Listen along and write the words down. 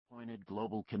Appointed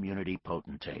Global Community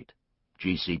Potentate,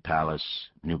 G.C. Palace,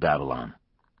 New Babylon.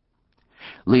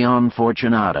 Leon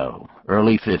Fortunato,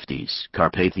 early 50s,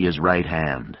 Carpathia's right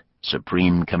hand,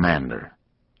 Supreme Commander,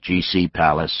 G.C.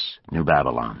 Palace, New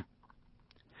Babylon.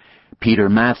 Peter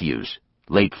Matthews,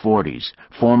 late 40s,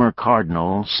 former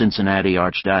Cardinal, Cincinnati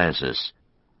Archdiocese,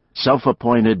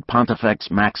 self-appointed Pontifex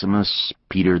Maximus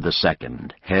Peter II,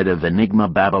 head of Enigma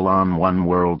Babylon One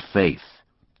World Faith,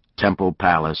 Temple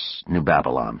Palace, New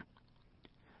Babylon.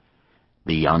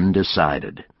 The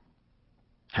Undecided.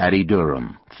 Hattie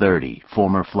Durham, 30,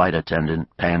 former flight attendant,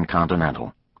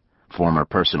 Pan-Continental, former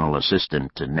personal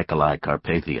assistant to Nikolai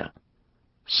Carpathia,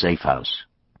 Safe House.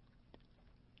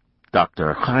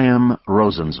 Dr. Chaim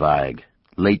Rosenzweig,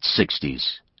 late 60s,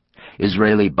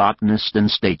 Israeli botanist and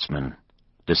statesman,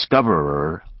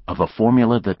 discoverer of a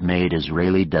formula that made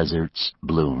Israeli deserts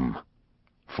bloom,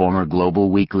 former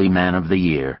Global Weekly Man of the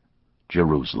Year,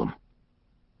 Jerusalem.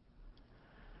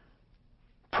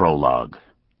 Prologue.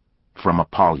 From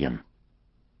Apollyon.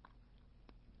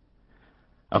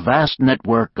 A vast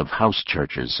network of house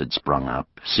churches had sprung up,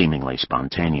 seemingly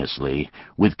spontaneously,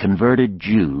 with converted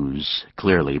Jews,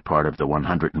 clearly part of the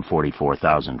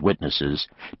 144,000 witnesses,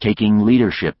 taking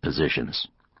leadership positions.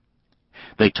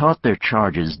 They taught their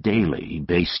charges daily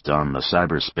based on the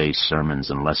cyberspace sermons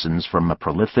and lessons from a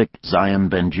prolific Zion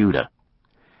ben Judah.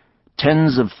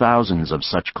 Tens of thousands of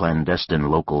such clandestine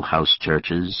local house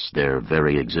churches, their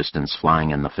very existence flying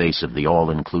in the face of the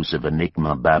all-inclusive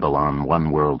Enigma Babylon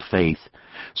One World Faith,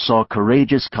 saw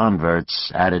courageous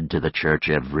converts added to the church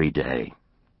every day.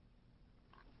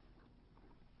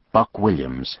 Buck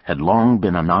Williams had long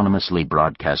been anonymously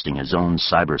broadcasting his own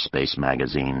cyberspace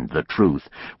magazine, The Truth,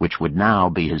 which would now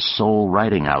be his sole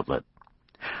writing outlet.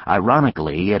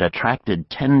 Ironically, it attracted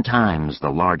 10 times the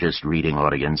largest reading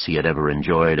audience he had ever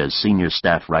enjoyed as senior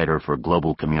staff writer for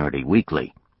Global Community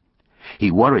Weekly. He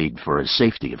worried for his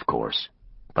safety, of course,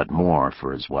 but more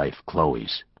for his wife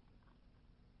Chloe's.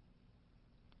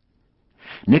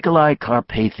 Nikolai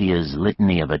Carpathia's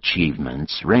litany of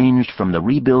achievements ranged from the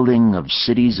rebuilding of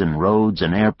cities and roads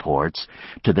and airports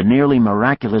to the nearly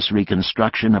miraculous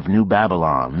reconstruction of New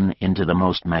Babylon into the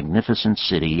most magnificent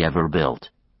city ever built.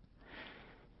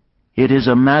 It is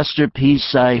a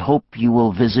masterpiece I hope you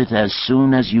will visit as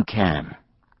soon as you can.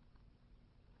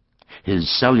 His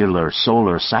cellular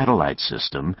solar satellite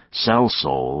system,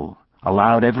 CellSol,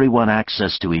 allowed everyone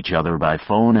access to each other by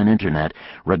phone and internet,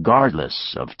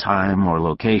 regardless of time or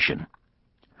location.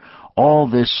 All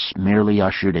this merely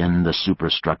ushered in the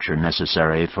superstructure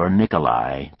necessary for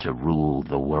Nikolai to rule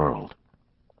the world.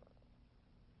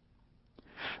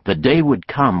 The day would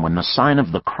come when the sign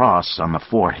of the cross on the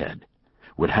forehead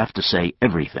would have to say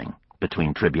everything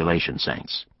between tribulation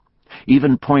saints.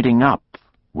 Even pointing up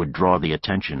would draw the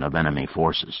attention of enemy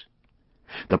forces.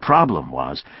 The problem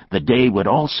was, the day would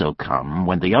also come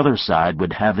when the other side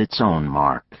would have its own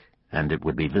mark, and it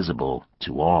would be visible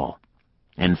to all.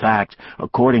 In fact,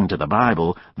 according to the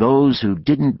Bible, those who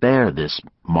didn't bear this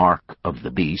mark of the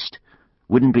beast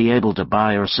wouldn't be able to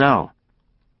buy or sell.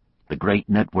 The great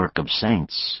network of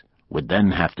saints would then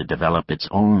have to develop its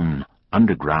own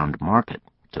underground market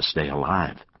to stay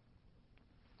alive.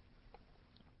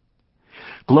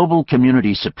 Global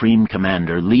Community Supreme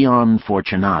Commander Leon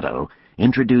Fortunato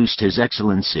introduced His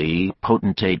Excellency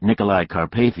Potentate Nikolai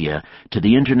Carpathia to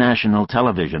the international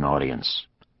television audience.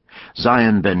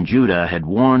 Zion ben Judah had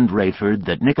warned Rayford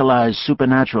that Nikolai's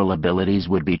supernatural abilities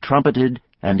would be trumpeted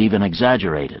and even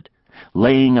exaggerated,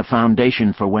 laying a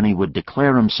foundation for when he would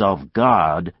declare himself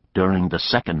God during the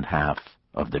second half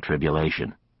of the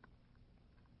tribulation.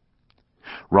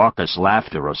 Raucous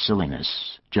laughter or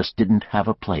silliness just didn't have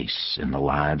a place in the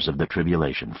lives of the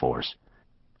tribulation force.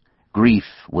 Grief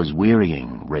was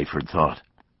wearying, Rayford thought.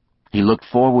 He looked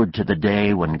forward to the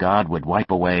day when God would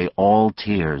wipe away all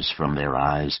tears from their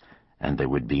eyes and there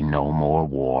would be no more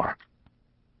war.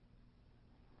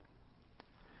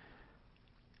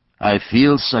 I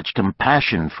feel such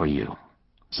compassion for you,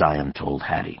 Zion told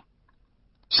Hattie.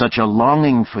 Such a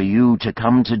longing for you to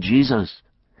come to Jesus.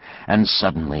 And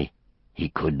suddenly, he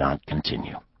could not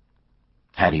continue.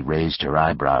 Hattie raised her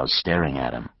eyebrows, staring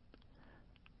at him.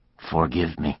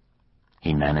 Forgive me,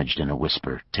 he managed in a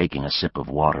whisper, taking a sip of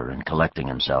water and collecting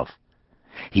himself.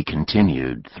 He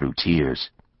continued through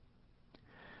tears.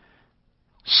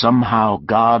 Somehow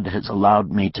God has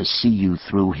allowed me to see you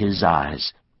through His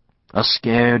eyes. A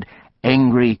scared,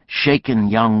 angry, shaken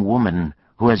young woman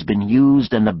who has been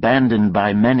used and abandoned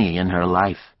by many in her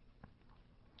life.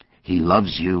 He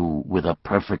loves you with a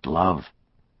perfect love.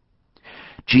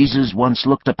 Jesus once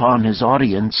looked upon his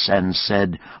audience and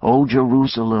said, "O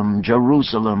Jerusalem,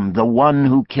 Jerusalem, the one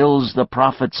who kills the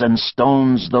prophets and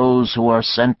stones those who are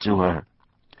sent to her.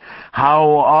 How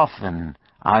often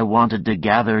I wanted to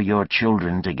gather your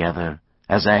children together,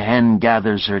 as a hen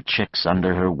gathers her chicks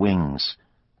under her wings,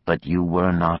 but you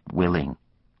were not willing."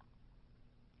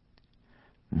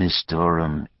 Miss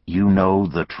Durham, you know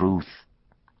the truth.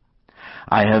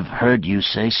 I have heard you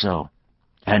say so,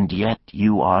 and yet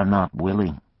you are not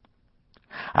willing.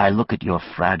 I look at your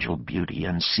fragile beauty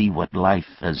and see what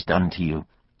life has done to you,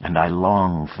 and I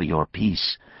long for your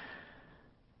peace.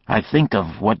 I think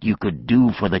of what you could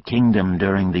do for the kingdom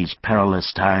during these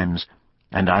perilous times,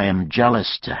 and I am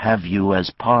jealous to have you as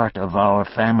part of our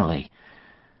family.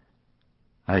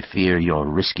 I fear you're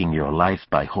risking your life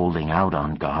by holding out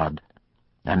on God,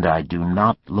 and I do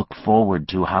not look forward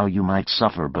to how you might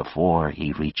suffer before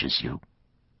he reaches you.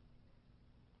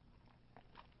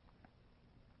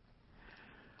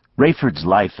 Rayford's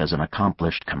life as an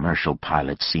accomplished commercial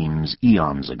pilot seems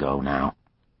eons ago now.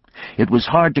 It was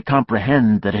hard to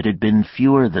comprehend that it had been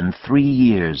fewer than 3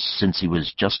 years since he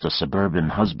was just a suburban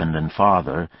husband and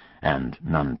father, and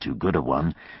none too good a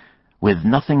one, with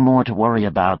nothing more to worry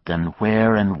about than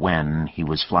where and when he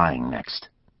was flying next.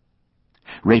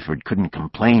 Rayford couldn't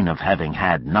complain of having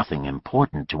had nothing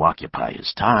important to occupy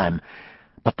his time,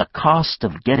 but the cost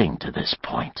of getting to this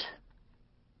point.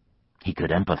 He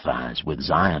could empathize with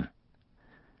Zion.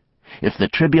 If the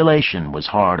tribulation was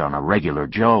hard on a regular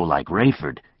Joe like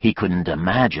Rayford, he couldn't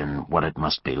imagine what it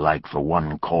must be like for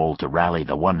one called to rally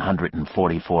the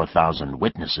 144,000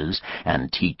 witnesses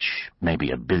and teach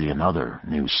maybe 1 billion other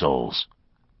new souls.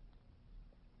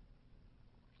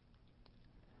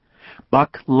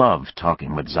 Buck loved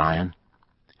talking with Zion.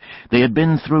 They had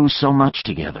been through so much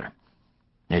together.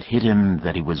 It hit him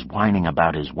that he was whining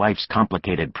about his wife's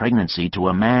complicated pregnancy to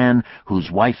a man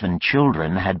whose wife and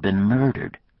children had been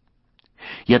murdered.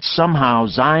 Yet somehow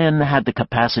Zion had the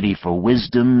capacity for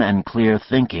wisdom and clear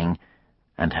thinking,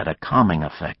 and had a calming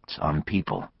effect on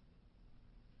people.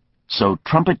 "So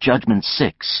Trumpet Judgment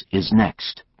 6 is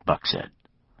next," Buck said.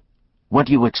 "What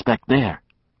do you expect there?"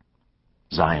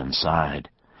 Zion sighed.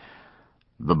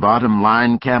 "The bottom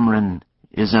line, Cameron,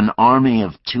 is an army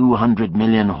of 200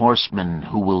 million horsemen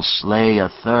who will slay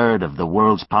 1/3 of the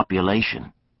world's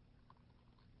population."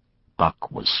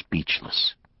 Buck was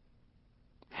speechless.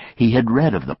 He had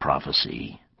read of the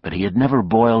prophecy, but he had never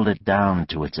boiled it down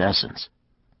to its essence.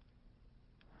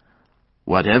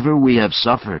 "Whatever we have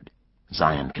suffered,"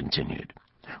 Zion continued,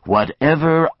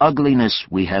 "whatever ugliness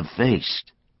we have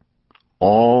faced,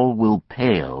 all will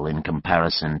pale in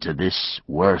comparison to this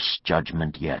worst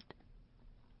judgment yet."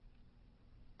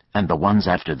 "And the ones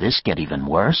after this get even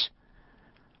worse?"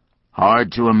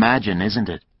 "Hard to imagine, isn't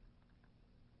it?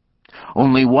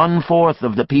 Only 1/4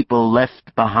 of the people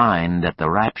left behind at the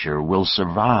rapture will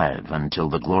survive until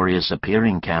the glorious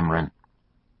appearing, Cameron.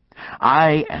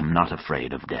 I am not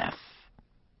afraid of death,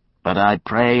 but I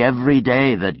pray every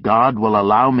day that God will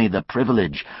allow me the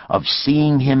privilege of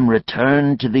seeing him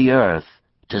return to the earth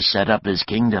to set up his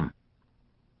kingdom.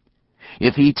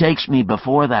 If he takes me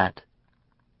before that,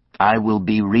 I will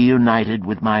be reunited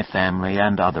with my family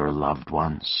and other loved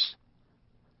ones.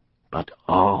 But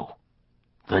oh,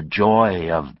 the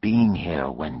joy of being here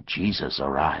when Jesus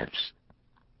arrives."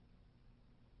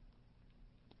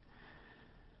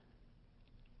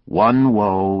 One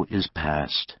woe is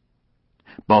past.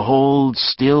 Behold,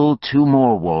 still 2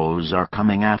 more woes are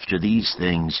coming after these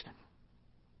things.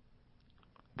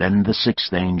 Then the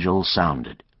 6th angel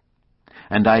sounded,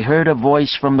 and I heard a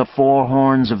voice from the 4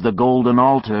 horns of the golden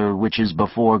altar which is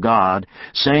before God,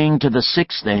 saying to the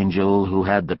 6th angel who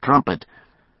had the trumpet,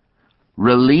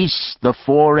 "Release the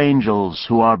 4 angels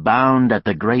who are bound at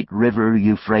the great river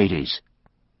Euphrates."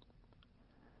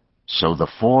 So the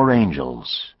 4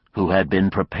 angels, who had been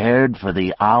prepared for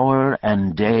the hour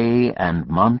and day and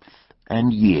month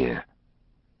and year,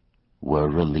 were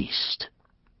released.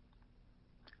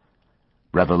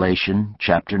 Revelation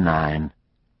chapter 9,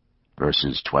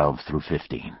 verses 12 through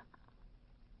 15.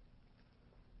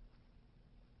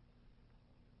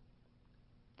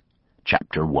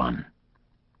 Chapter 1.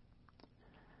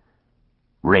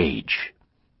 Rage.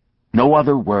 No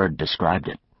other word described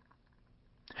it.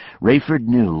 Rayford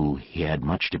knew he had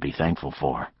much to be thankful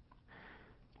for.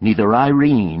 Neither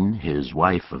Irene, his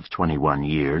wife of 21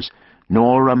 years,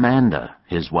 nor Amanda,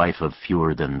 his wife of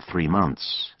fewer than 3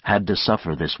 months, had to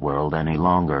suffer this world any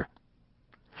longer.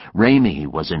 Ramey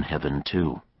was in heaven,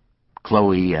 too.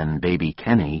 Chloe and baby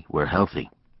Kenny were healthy.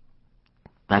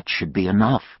 That should be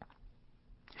enough.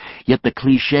 Yet the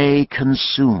cliché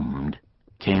 "consumed"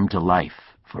 came to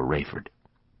life for Rayford.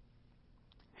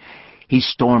 He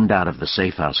stormed out of the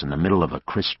safe house in the middle of a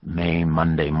crisp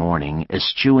Monday morning,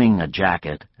 eschewing a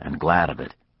jacket and glad of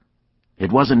it.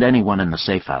 It wasn't anyone in the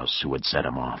safe house who had set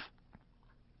him off.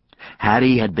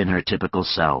 Hattie had been her typical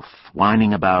self,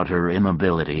 whining about her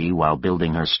immobility while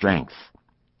building her strength.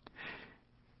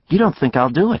 "You don't think I'll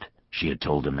do it," she had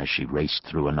told him as she raced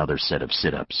through another set of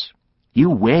sit-ups.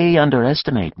 "You way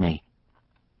underestimate me."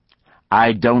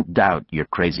 "I don't doubt you're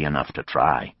crazy enough to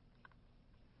try."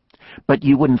 "But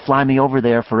you wouldn't fly me over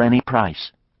there for any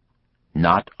price."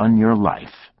 "Not on your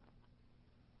life."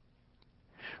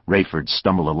 Rayford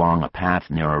stumbled along a path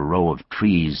near a row of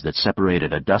trees that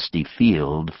separated a dusty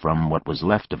field from what was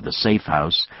left of the safe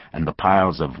house and the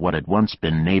piles of what had once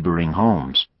been neighboring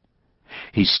homes.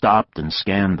 He stopped and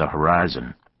scanned the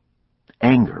horizon.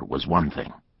 Anger was one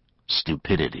thing,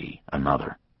 stupidity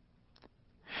another.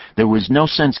 There was no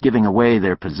sense giving away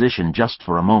their position just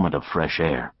for a moment of fresh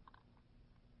air.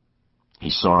 He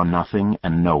saw nothing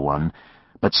and no one,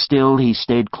 but still he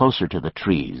stayed closer to the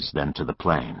trees than to the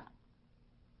plain.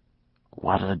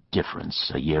 What a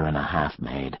difference a year and a half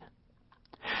made.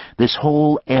 This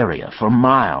whole area, for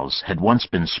miles, had once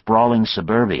been sprawling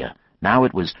suburbia. Now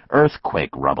it was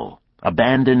earthquake rubble,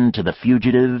 abandoned to the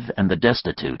fugitive and the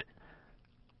destitute.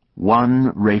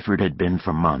 One Rayford had been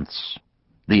for months.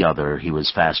 The other he was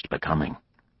fast becoming.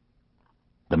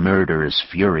 The murderous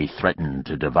fury threatened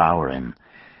to devour him.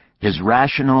 His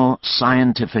rational,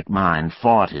 scientific mind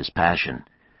fought his passion.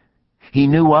 He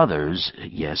knew others,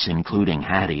 yes, including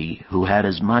Hattie, who had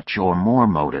as much or more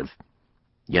motive.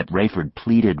 Yet Rayford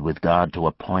pleaded with God to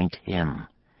appoint him.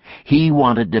 He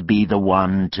wanted to be the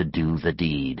one to do the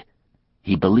deed.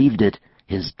 He believed it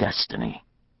his destiny.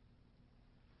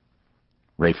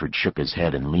 Rayford shook his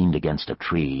head and leaned against a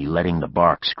tree, letting the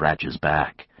bark scratch his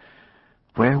back.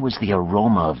 Where was the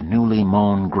aroma of newly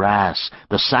mown grass,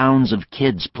 the sounds of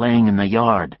kids playing in the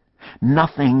yard?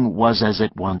 Nothing was as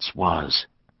it once was.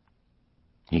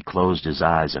 He closed his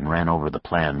eyes and ran over the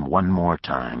plan one more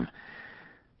time.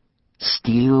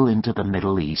 Steal into the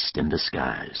Middle East in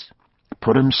disguise.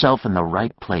 Put himself in the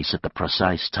right place at the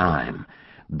precise time.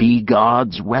 Be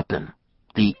God's weapon,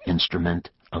 the instrument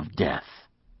of death.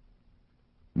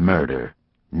 Murder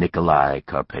LaHaye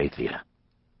Carpathia.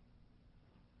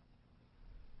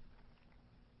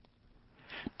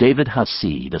 David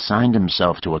Hasid assigned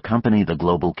himself to accompany the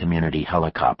Global Community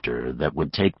helicopter that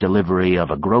would take delivery of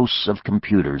a gross of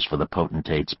computers for the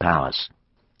potentate's palace.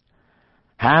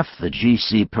 Half the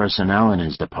GC personnel in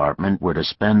his department were to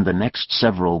spend the next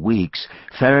several weeks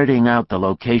ferreting out the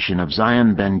location of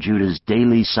Zion Ben-Judah's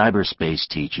daily cyberspace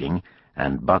teaching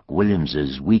and Buck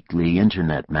Williams's weekly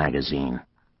Internet magazine.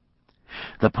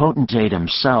 The potentate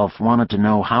himself wanted to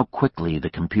know how quickly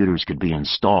the computers could be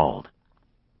installed.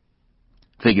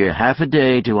 "Figure half a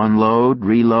day to unload,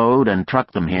 reload, and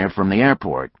truck them here from the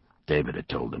airport," David had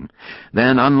told him.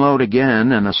 "Then unload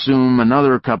again and assume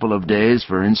another couple of days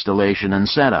for installation and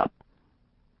setup."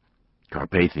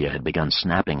 Carpathia had begun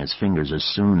snapping his fingers as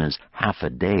soon as half a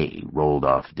day rolled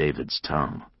off David's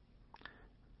tongue.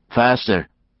 "Faster,"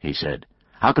 he said.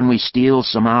 "How can we steal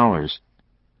some hours?"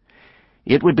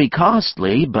 "It would be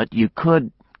costly, but you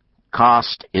could—"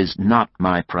 "Cost is not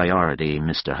my priority,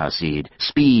 Mr. Hasid.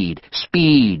 Speed,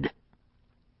 speed!"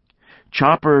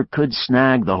 Chopper could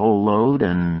snag the whole load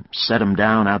and set him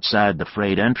down outside the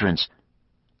freight entrance.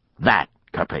 "That,"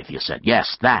 Carpathia said.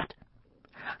 "Yes, that."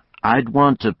 "I'd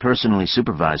want to personally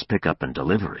supervise pickup and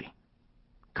delivery."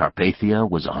 Carpathia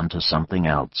was on to something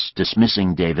else,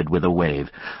 dismissing David with a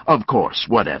wave. "Of course,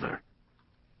 whatever."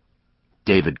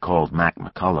 David called Mac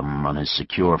McCullum on his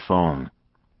secure phone.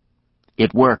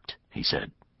 "It worked," he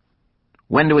said.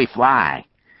 "When do we fly?"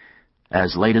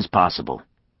 "As late as possible.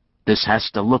 This has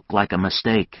to look like a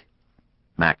mistake."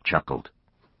 Mac chuckled.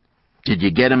 "Did you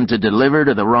get him to deliver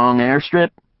to the wrong airstrip?"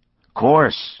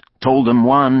 "Course. Told them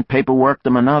one, paperworked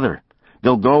them another.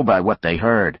 They'll go by what they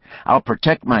heard. I'll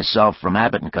protect myself from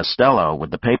Abbott and Costello with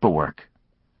the paperwork."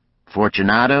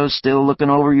 "Fortunato still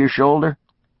looking over your shoulder?"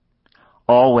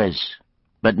 "Always.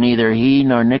 But neither he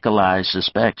nor Nikolai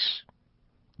suspects."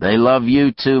 "They love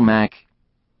you too, Mac."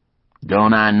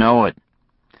 "Don't I know it?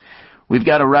 We've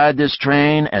got to ride this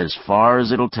train as far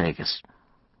as it'll take us."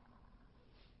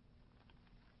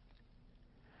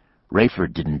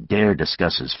 Rayford didn't dare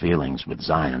discuss his feelings with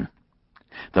Zion.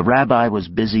 The rabbi was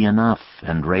busy enough,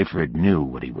 and Rayford knew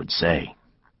what he would say.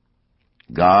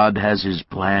 God has his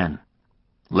plan.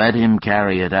 Let him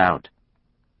carry it out.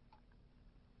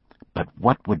 But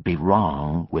what would be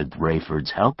wrong with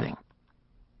Rayford's helping?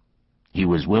 He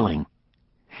was willing.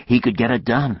 He could get it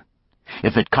done.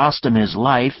 If it cost him his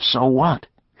life, so what?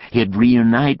 He'd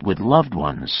reunite with loved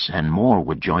ones, and more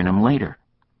would join him later.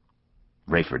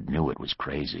 Rayford knew it was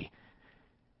crazy.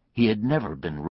 He had never been